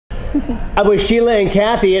I'm with Sheila and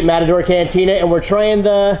Kathy at Matador Cantina, and we're trying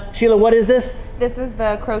the, Sheila, what is this? This is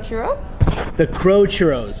the Cro Churros. The Cro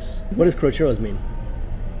Churros. What does Cro Churros mean?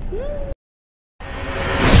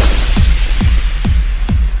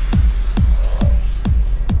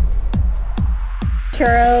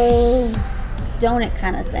 Churro donut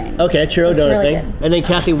kind of thing. Okay, churro donut really thing. good. And then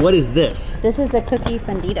Kathy, what is this? This is the Cookie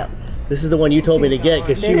Fondito. This is the one you told me to get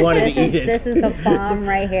because she wanted to eat it. This is the bomb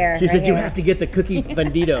right here. She said you have to get the Cookie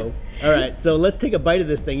Fondito. All right, so let's take a bite of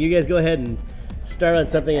this thing. You guys go ahead and start on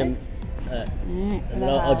something, and then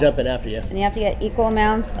I'll jump in after you. And you have to get equal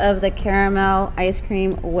amounts of the caramel ice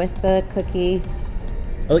cream with the cookie.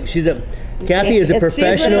 Oh, look, Kathy is a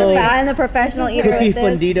professional. I'm the professional eater. Cookie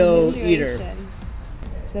Fondito eater.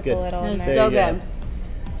 Zip Good. a little in It's there. so good. Is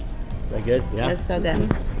that good? Yeah. It's so good.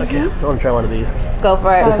 Okay, I want to try one of these. Go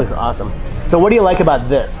for it. This looks awesome. So, what do you like about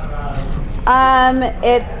this?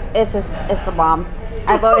 It's the bomb.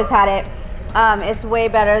 I've always had it. It's way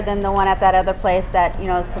better than the one at that other place that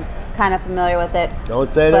kind of familiar with it. Don't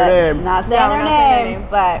say their name. Not saying their name,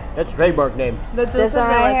 but That's trademark name. this one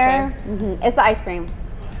right here. It's the ice cream.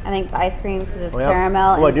 I think the ice cream because it's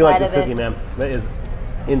caramel Oh, I do like inside this of cookie, it. man. That is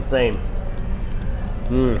insane.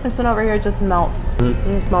 This one over here just melts.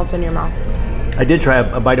 It melts in your mouth. I did try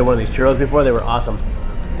a bite of one of these churros before. They were awesome.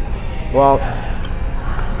 Well,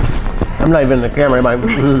 I'm not even in the camera, am I?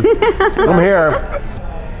 I'm here.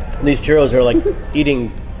 These churros are like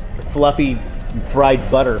eating fluffy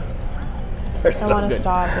fried butter. They're so I want to good.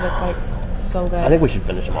 stop, but it's like so good. I think we should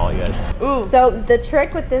finish them all, you guys. Ooh. So the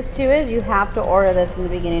trick with this too is you have to order this in the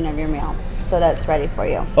beginning of your meal, so that's ready for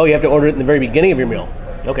you. Oh, you have to order it in the very beginning of your meal.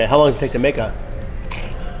 Okay, how long does it take to make a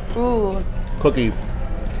Ooh. cookie?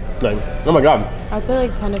 Like, oh my God. I'd say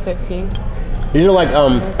like 10 to 15. These are like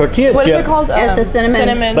tortilla What chip. is it called? It's a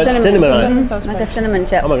cinnamon. But cinnamon on it. Toast Like Crunch. a cinnamon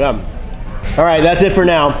chip. Oh my God. All right, that's it for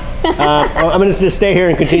now. I'm gonna just stay here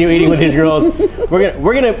and continue eating with these girls.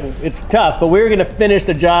 We're gonna. It's tough, but we're gonna finish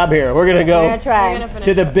the job here. We're gonna go We're gonna try. We're gonna finish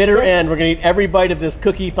to the it. bitter end. We're gonna eat every bite of this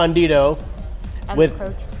Cookie Fondito And with the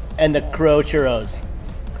Cro- and the Cro Churros.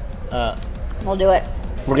 We'll do it.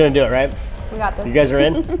 We're gonna do it, right? We got this. You guys are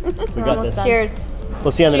in. We We're got almost this. done. Cheers.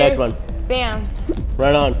 We'll see you on the next one. Bam.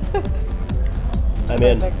 Right on. I'm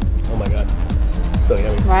in. Perfect. Oh my God. So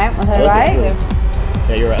yummy. Right? Was I that like right? this food.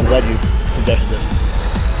 Yeah, you're right. I'm glad you suggested this.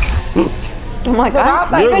 Oh my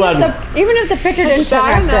God. You're glad. Even if the picture didn't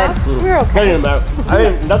turn out good, we're okay. Doesn't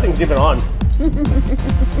matter. Nothing's even on. I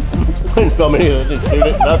didn't film any of this. Didn't shoot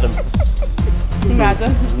it. Nothing.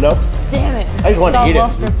 Imagine. Nope. Damn it. I just wanted to eat well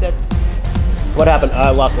it. scripted. What happened?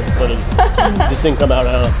 I lost the footage. This didn't come out.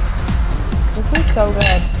 I don't know. This is so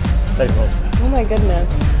good. Thanks, bro. Oh my goodness.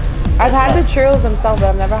 I've had the churros themselves, but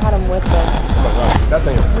I've never had them with this. Oh my God. That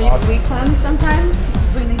thing is awesome. We come sometimes,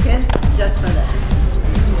 bring the kids just for this.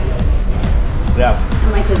 Yeah.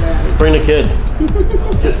 And my kids are happy. Bring the kids.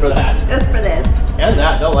 Just for that. Just for this. And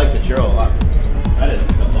that. They'll like the churro a lot.